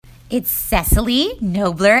It's Cecily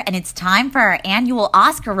Nobler, and it's time for our annual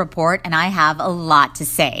Oscar report, and I have a lot to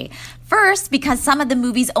say. First, because some of the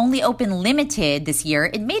movies only open limited this year,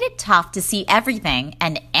 it made it tough to see everything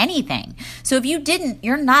and anything. So if you didn't,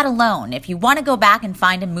 you're not alone. If you want to go back and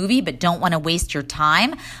find a movie but don't want to waste your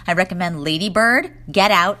time, I recommend Lady Bird, Get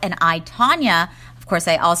Out, and I, Tonya. Of course,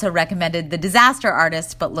 I also recommended The Disaster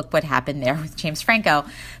Artist, but look what happened there with James Franco.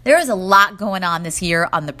 There is a lot going on this year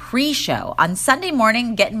on the pre-show. On Sunday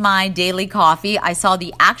morning, getting my daily coffee, I saw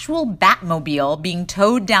the actual Batmobile being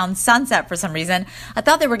towed down Sunset for some reason. I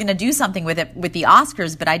thought they were going to do something with it with the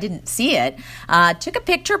Oscars, but I didn't see it. Took a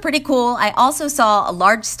picture, pretty cool. I also saw a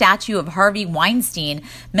large statue of Harvey Weinstein,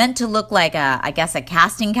 meant to look like a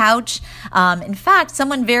casting couch. In fact,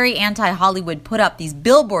 someone very anti-Hollywood put up these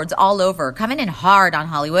billboards all over, coming in hard on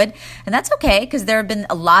Hollywood, and that's okay because there have been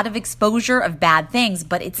a lot of exposure of bad things,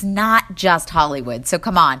 but it's not just Hollywood, so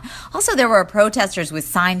come on. Also, there were protesters with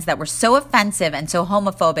signs that were so offensive and so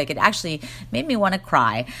homophobic, it actually made me want to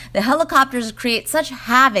cry. The helicopters create such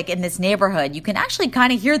havoc in this neighborhood. You can actually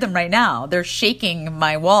kind of hear them right now. They're shaking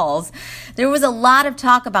my walls. There was a lot of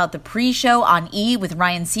talk about the pre-show on E! With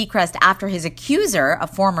Ryan Seacrest after his accuser, a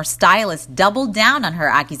former stylist, doubled down on her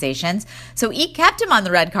accusations. So E! kept him on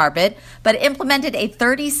the red carpet, but implemented a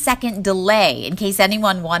 30-second delay in case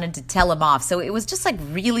anyone wanted to tell him off. So it was just like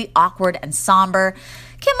really awkward and somber.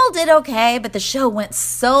 Kimmel did okay, but the show went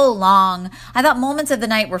so long. I thought moments of the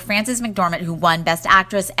night were Frances McDormand, who won Best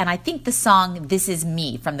Actress, and I think the song This Is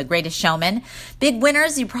Me from The Greatest Showman. Big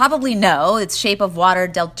winners you probably know. It's Shape of Water,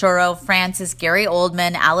 Del Toro, Frances, Gary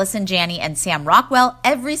Oldman, Allison Janney, and Sam Rockwell.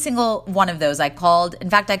 Every single one of those I called.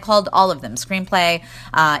 In fact, I called all of them. Screenplay,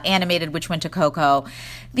 animated, which went to Coco.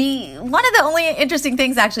 One of the only interesting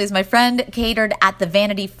things, actually, is my friend catered at the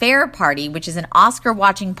Vanity Fair party, which is an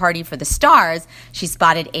Oscar-watching party for the stars. She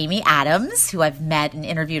spotted Amy Adams, who I've met and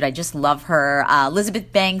interviewed. I just love her.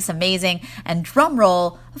 Elizabeth Banks, amazing. And drum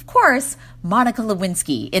roll, of course, Monica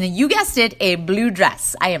Lewinsky in you guessed it, a blue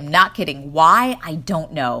dress. I am not kidding. Why? I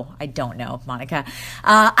don't know. Monica.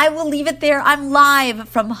 I will leave it there. I'm live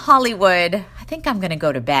from Hollywood. I think I'm going to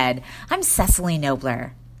go to bed. I'm Cecily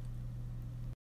Nobler.